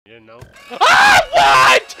didn't know. Ah,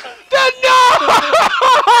 what? No!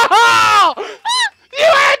 You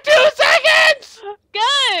had 2 seconds!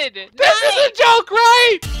 Good! This is a joke,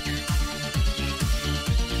 right?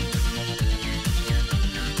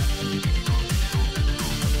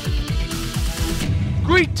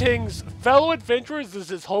 Greetings, fellow adventurers.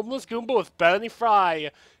 This is Homeless Goomba with Benny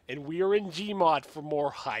Fry, and we are in Gmod for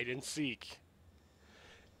more hide and seek.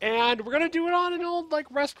 And we're gonna do it on an old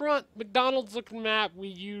restaurant McDonald's looking map we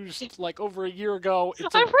used over a year ago.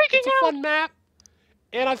 It's a fun map,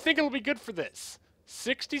 and I think it'll be good for this.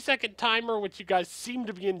 60-second timer, which you guys seem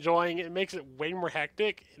to be enjoying. It makes it way more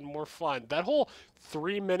hectic and more fun. That whole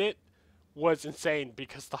 3-minute was insane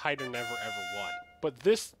because the hider never ever won. But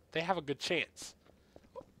this, they have a good chance.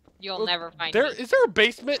 You'll never find me. Is there a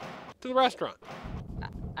basement to the restaurant?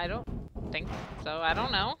 I don't think so. I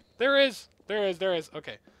don't know. There is.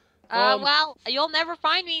 Okay. Well, you'll never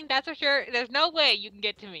find me. That's for sure. There's no way you can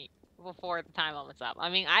get to me before the time limit's up. I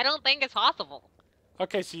mean, I don't think it's possible.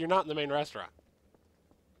 Okay, so you're not in the main restaurant.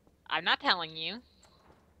 I'm not telling you.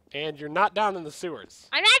 And you're not down in the sewers.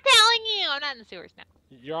 I'm not telling you. I'm not in the sewers now.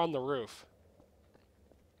 You're on the roof.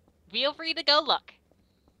 Feel free to go look.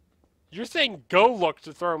 You're saying go look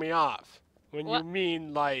to throw me off. When what? You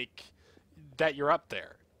mean, that you're up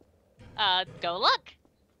there. Go look.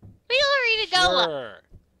 Feel free to go look.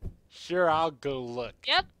 Sure, I'll go look.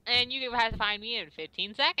 Yep, and you have to find me in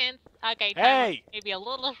 15 seconds. Okay, hey! Maybe a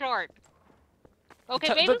little short.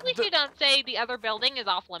 Okay, maybe we should say the other building is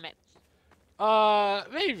off limits.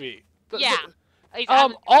 Maybe. Yeah.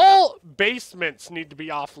 All basements need to be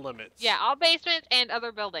off limits. Yeah, all basements and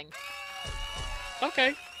other buildings.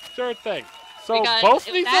 Okay, sure thing. So because both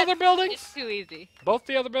these other buildings? It's too easy. Both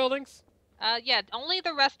the other buildings? Yeah, only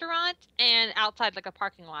the restaurant and outside a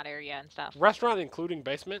parking lot area and stuff. Restaurant including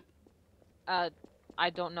basement? I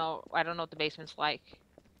don't know. I don't know what the basement's like.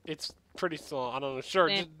 It's pretty small. I don't know. Sure,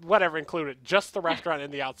 just whatever included. Just the restaurant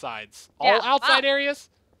and the outsides. Yeah, all outside areas?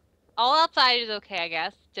 All outside is okay, I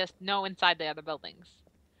guess. Just no inside the other buildings.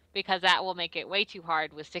 Because that will make it way too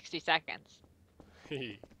hard with 60 seconds.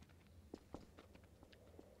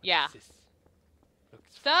 Yeah.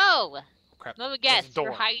 So, crap. let me guess.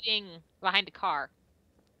 You're hiding behind a car.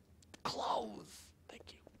 Clothes.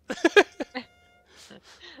 Thank you.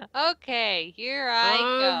 Okay, here I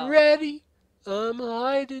go. I'm ready. I'm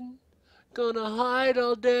hiding. Gonna hide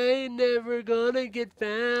all day. Never gonna get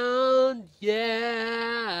found.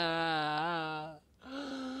 Yeah.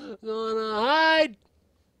 Gonna hide.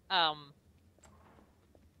 Hello?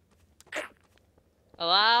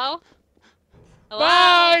 Hello?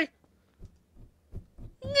 Bye.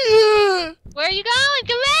 Where are you going?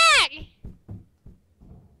 Come back!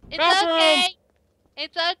 It's Bathroom. okay.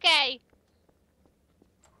 It's okay.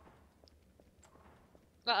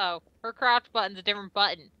 Uh-oh. Her crouch button's a different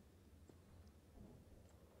button.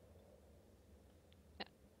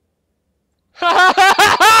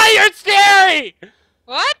 You're scary!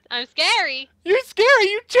 What? I'm scary. You're scary.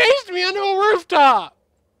 You chased me onto a rooftop.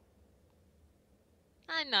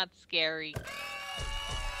 I'm not scary.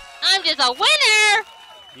 I'm just a winner!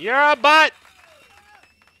 You're a butt.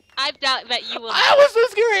 I bet you will. I was so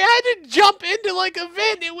scary. I had to jump into a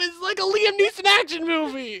vent. It was like a Liam Neeson action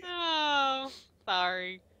movie. Oh,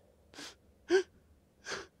 sorry.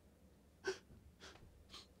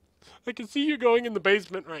 I can see you going in the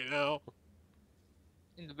basement right now.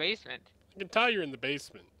 In the basement? I can tell you're in the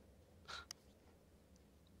basement.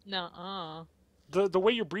 Nuh-uh. The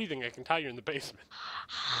way you're breathing, I can tell you're in the basement.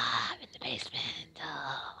 I'm in the basement.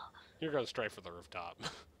 You're going straight for the rooftop.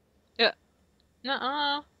 Yeah.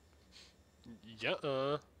 Nuh-uh.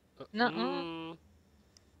 Yeah. Nuh-uh.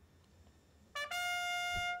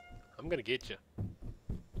 I'm gonna get you.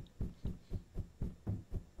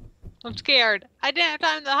 I'm scared. I didn't have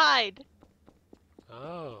time to hide.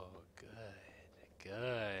 Oh, good.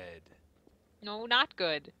 Good. No, not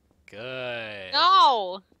good. Good.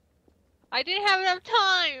 No! I didn't have enough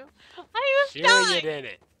time. I was dying. Sure you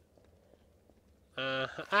didn't.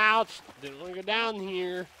 Ouch. Didn't want to go down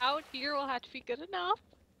here. Out here will have to be good enough.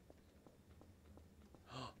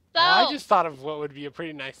 So, I just thought of what would be a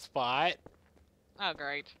pretty nice spot. Oh,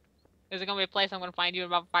 great. Is it going to be a place I'm going to find you in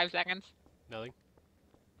about 5 seconds? Nothing.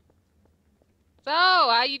 So,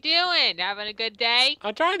 how you doing? Having a good day?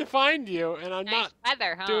 I'm trying to find you, and I'm nice not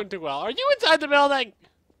weather, huh? doing too well. Are you inside the building?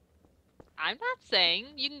 I'm not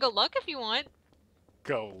saying. You can go look if you want.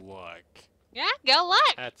 Go look. Yeah, go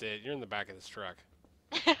look. That's it. You're in the back of this truck.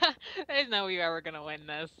 There's no way you're ever going to win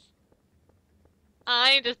this.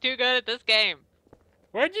 I'm just too good at this game.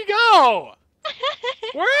 Where'd you go?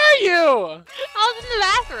 Where are you? I was in the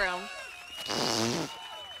bathroom.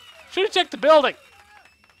 Should've checked the building.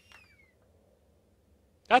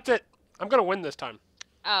 That's it. I'm gonna win this time.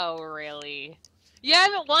 Oh, really? You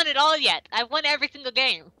haven't won it all yet. I've won every single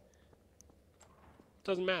game.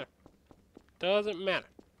 Doesn't matter. Doesn't matter.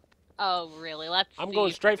 Oh, really? Let's see. I'm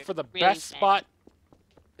going straight for the really best bad. spot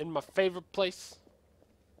in my favorite place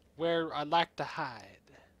where I like to hide.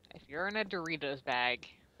 If you're in a Doritos bag.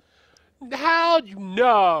 How'd you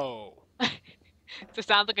know? This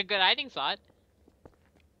sounds like a good hiding spot.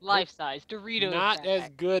 Life-size Doritos Not bag. as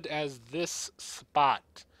good as this spot.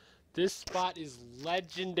 This spot is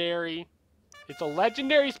legendary. It's a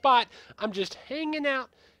legendary spot. I'm just hanging out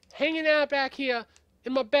back here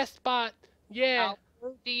in my best spot. Yeah. I'll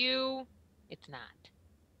prove to you, it's not.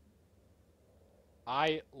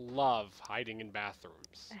 I love hiding in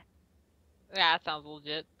bathrooms. Yeah, that sounds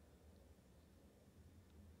legit.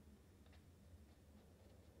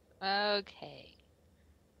 Okay.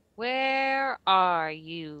 Where are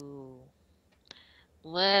you?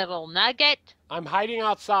 Little nugget? I'm hiding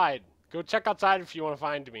outside. Go check outside if you want to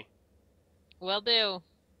find me. Will do.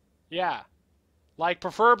 Yeah. Like,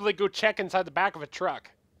 preferably go check inside the back of a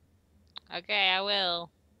truck. Okay, I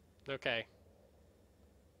will. Okay.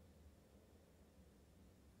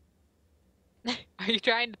 Are you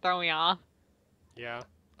trying to throw me off? Yeah.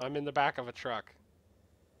 I'm in the back of a truck.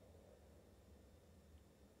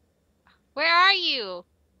 Where are you?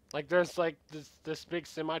 Like, there's, like, this big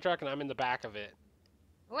semi-truck, and I'm in the back of it.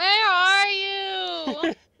 Where are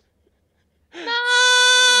you? No!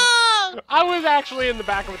 I was actually in the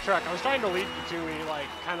back of a truck. I was trying to lead you to me, like,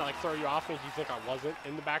 kind of, like, throw you off, make you think I wasn't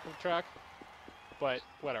in the back of the truck. But,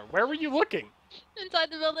 whatever. Where were you looking?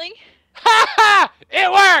 Inside the building. Ha ha!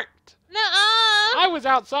 It worked! Nuh-uh! I was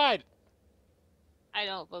outside. I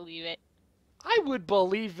don't believe it. I would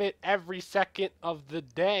believe it every second of the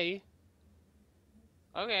day.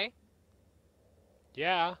 Okay.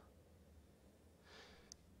 Yeah.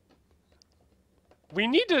 We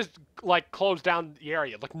need to, like, close down the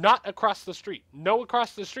area. Like, not across the street. No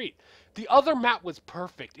across the street. The other map was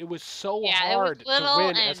perfect. It was so hard it was little to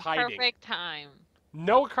win and as hiding. perfect time.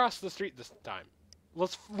 No across the street this time.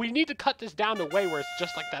 We need to cut this down to a way where it's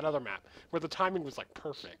just like that other map, where the timing was, like,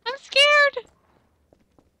 perfect. I'm scared!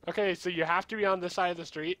 Okay, so you have to be on this side of the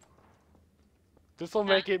street. This will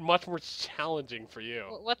make it much more challenging for you.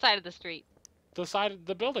 What side of the street? The side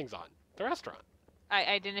the building's on. The restaurant.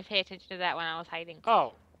 I didn't pay attention to that when I was hiding.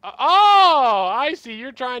 Oh. Oh! I see.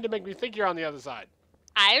 You're trying to make me think you're on the other side.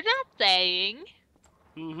 I'm not saying.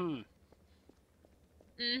 Mm-hmm.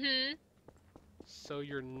 Mm-hmm. So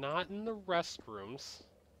you're not in the restrooms.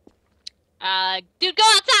 Dude, go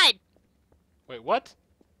outside! Wait, what?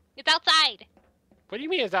 It's outside! What do you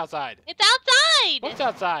mean it's outside? It's outside! What's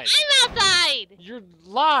outside? I'm outside! You're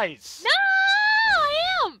lies! No!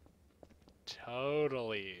 I am!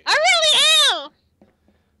 Totally. I really am!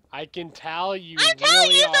 I can tell you I'm telling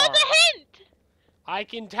really you, are. that's a hint! I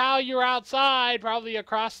can tell you're outside, probably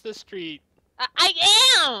across the street. I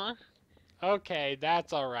am! Okay,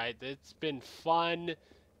 that's alright. It's been fun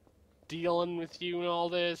dealing with you and all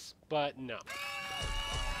this, but no.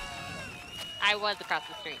 I was across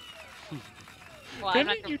the street. Well,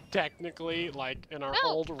 Couldn't you technically, like, in our No,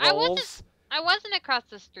 old I roles, I wasn't across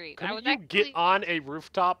the street. I couldn't was you actually... get on a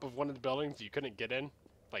rooftop of one of the buildings you couldn't get in?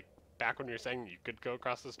 Like, back when you were saying you could go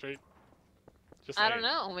across the street? Just I don't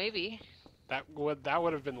saying. know, maybe. That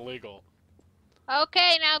would have been legal.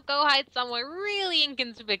 Okay, now go hide somewhere really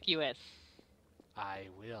inconspicuous. I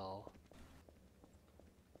will.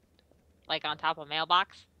 Like on top of a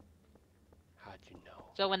mailbox. How'd you know?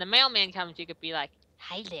 So when the mailman comes, you could be like,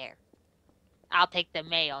 "Hi there. I'll take the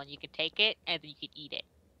mail," and you could take it, and then you could eat it.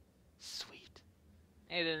 Sweet.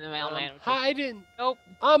 And then the mailman would just, Hiding. nope.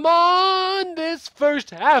 I'm on this first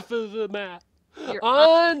half of the map. You're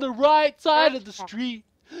On the right side of the first half. street.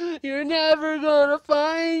 You're never gonna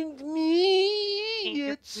find me.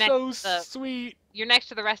 You're It's next so to the- sweet. You're next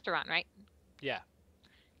to the restaurant, right? Yeah.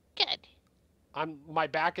 Good. My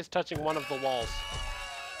back is touching one of the walls.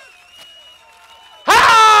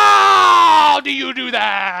 How do you do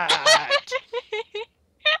that?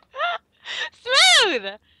 Smooth!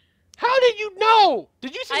 How did you know?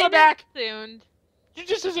 Did you see my I back? assumed. You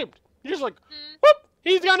just assumed. You're just like, Hmm. whoop,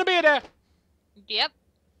 he's gonna be there. Yep.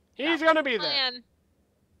 He's gonna be there. Plan.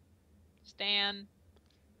 Stan.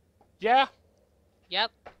 Yeah.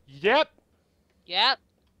 Yep. Yep. Yep.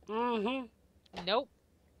 Mm-hmm. Nope.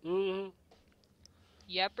 Mm-hmm.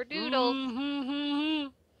 Yep or doodle. Mm-hmm.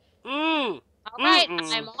 Mm. Alright,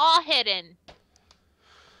 Mm-mm. I'm all hidden.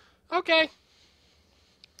 Okay.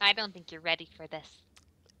 I don't think you're ready for this.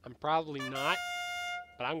 I'm probably not,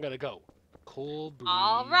 but I'm gonna go. Cool breeze.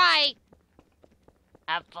 Alright.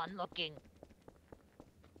 Have fun looking.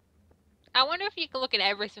 I wonder if you can look in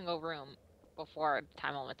every single room before the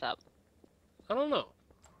time limit's up. I don't know.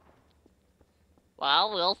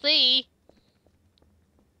 Well, we'll see.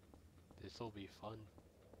 This'll be fun.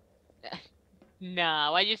 No,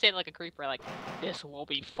 why'd you say it like a creeper? Like, this will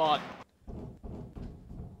be fun.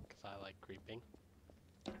 Because I like creeping.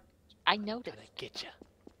 I noticed. Gonna get ya.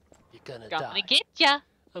 You're gonna Gonna die. get ya.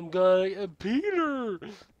 I'm gonna... Peter!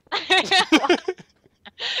 Don't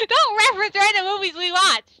reference random movies we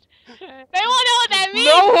watched. They won't know what that means.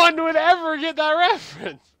 No one would ever get that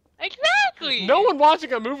reference. Exactly. No one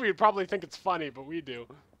watching a movie would probably think it's funny, but we do.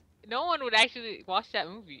 No one would actually watch that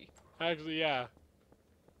movie. Actually, yeah.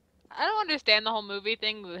 I don't understand the whole movie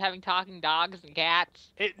thing with having talking dogs and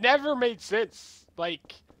cats. It never made sense.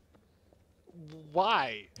 Like,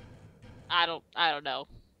 why? I don't know.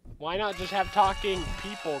 Why not just have talking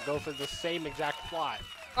people go for the same exact plot?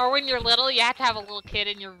 Or when you're little, you have to have a little kid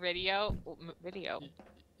in your video.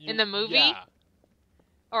 In the movie? Yeah.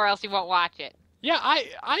 Or else you won't watch it. Yeah,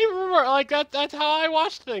 I remember, like, that's how I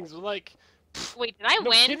watched things. Like, Wait, did I no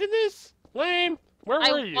win? kid in this? Lame. Where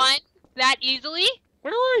were you? I won that easily?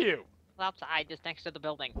 Where were you? Outside, just next to the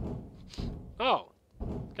building. Oh.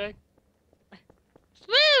 Okay.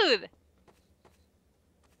 Smooth!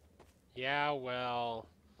 Yeah, well...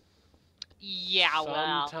 Yeah,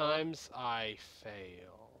 well. Sometimes I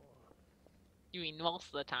fail. You mean most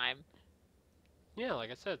of the time. Yeah, like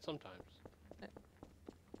I said, sometimes.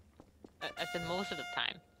 I said most of the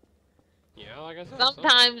time. Yeah, like I said.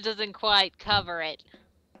 Sometimes doesn't quite cover it.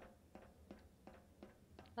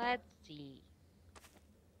 Let's see.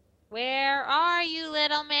 Where are you,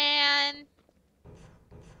 little man?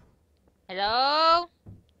 Hello?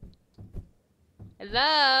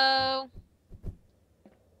 Hello?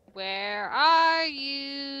 Where are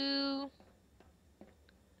you?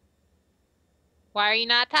 Why are you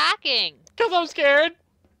not talking? 'Cause I'm scared.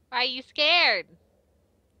 Why are you scared?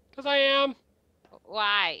 'Cause I am.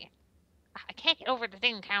 Why? I can't get over the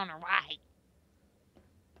thing counter. Why?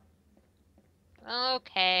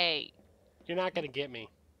 Okay. You're not gonna get me.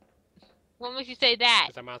 What makes you say that?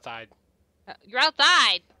 'Cause I'm outside. You're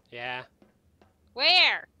outside. Yeah.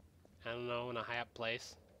 Where? I don't know, in a high up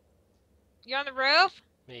place. You're on the roof?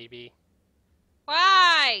 Maybe.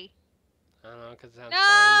 Why? I don't know, 'cause it sounds fun.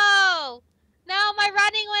 No! No, my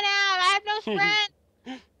running went out. I have no sprint.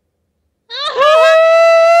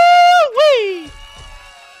 Woo-wee!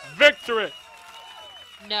 Victory!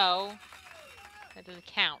 No. That doesn't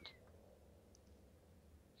count.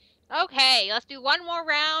 Okay, let's do one more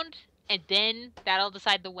round, and then that'll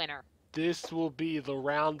decide the winner This will be the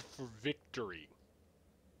round for victory.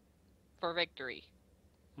 for victory.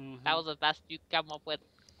 Mm-hmm. That was the best you could come up with.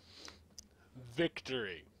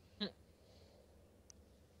 Victory.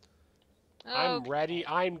 Oh, I'm ready.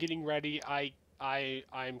 I'm getting ready. I'm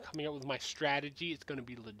coming up with my strategy. It's gonna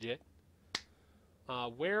be legit.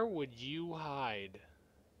 Where would you hide?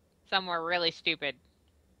 somewhere really stupid.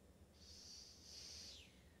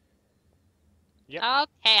 Yep.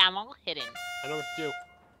 Okay, I'm all hidden. I know what to do.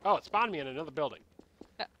 Oh, it spawned me in another building.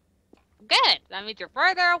 Good. That means you're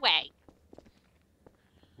further away.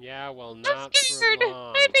 Yeah, well, I'm not scared. for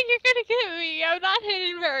long. I think you're gonna get me. I'm not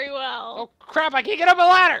hidden very well. Oh crap! I can't get up a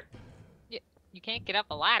ladder. You can't get up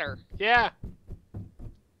a ladder. Yeah.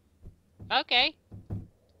 Okay.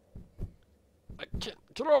 I can't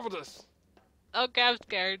get over this. Okay, I'm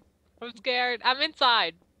scared. I'm scared. I'm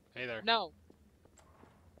inside. Hey there. No.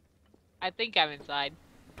 I think I'm inside.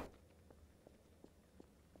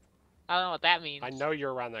 I don't know what that means. I know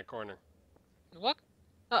you're around that corner. What?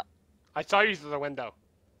 I saw you through the window.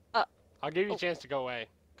 I'll give you Oh. a chance to go away.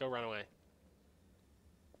 Go run away.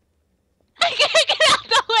 I can't get out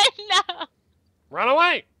the window! Run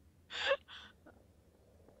away!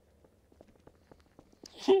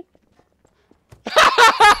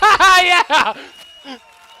 Yeah! You're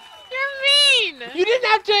mean! You didn't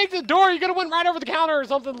have to take the door. You could have went right over the counter or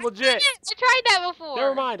something legit. I tried that before.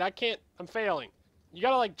 Never mind. I can't. I'm failing. You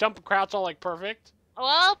gotta like jump and crouch all like perfect.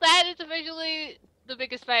 Well, that is officially the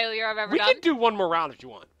biggest failure I've ever We done. can do one more round if you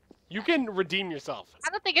want. You can redeem yourself.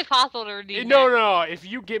 I don't think it's possible to redeem No, that. no, no. If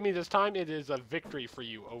you get me this time, it is a victory for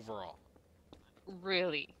you overall.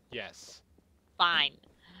 Really? Yes. Fine.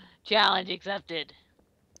 Challenge accepted.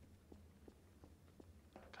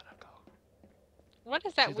 Gotta go. What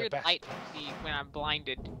is that To the weird best light place. I see when I'm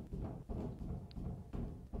blinded?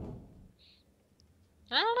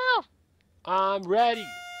 I don't know. I'm ready.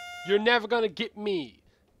 You're never gonna get me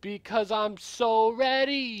because I'm so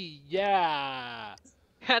ready. Yeah.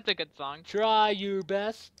 That's a good song. Try your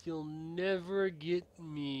best. You'll never get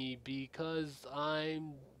me because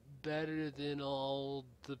I'm better than all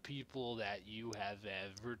the people that you have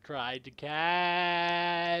ever tried to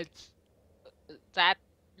catch. Is that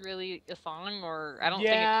really a song, or I don't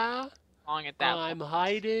think Yeah, it's a song at that I'm point.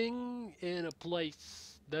 hiding in a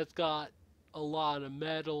place that's got a lot of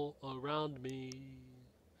metal around me.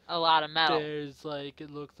 A lot of metal. There's like,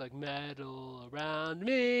 it looks like metal around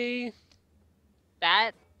me.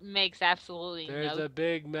 That makes absolutely There's no a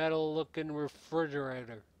big metal looking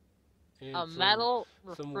refrigerator. And a metal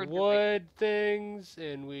some refrigerator. wood things,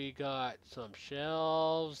 and we got some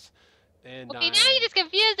shelves, and Okay, now you're just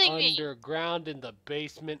confusing me. underground in the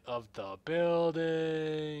basement of the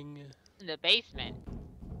building. In the basement.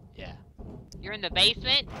 Yeah. You're in the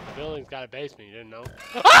basement? The building's got a basement, you didn't know?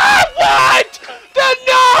 Ah, what?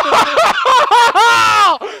 No!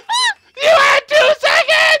 You had 2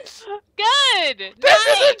 seconds! Good! This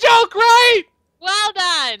Nice! is a joke, right? Well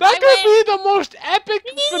done! That could be the most epic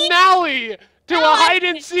finale to No, a hide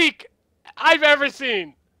and seek I've ever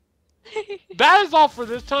seen. That is all for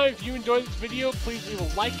this time. If you enjoyed this video, please leave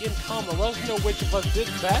a like and comment. Let us know which of us did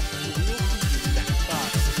best. And we will see you next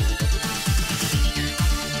time.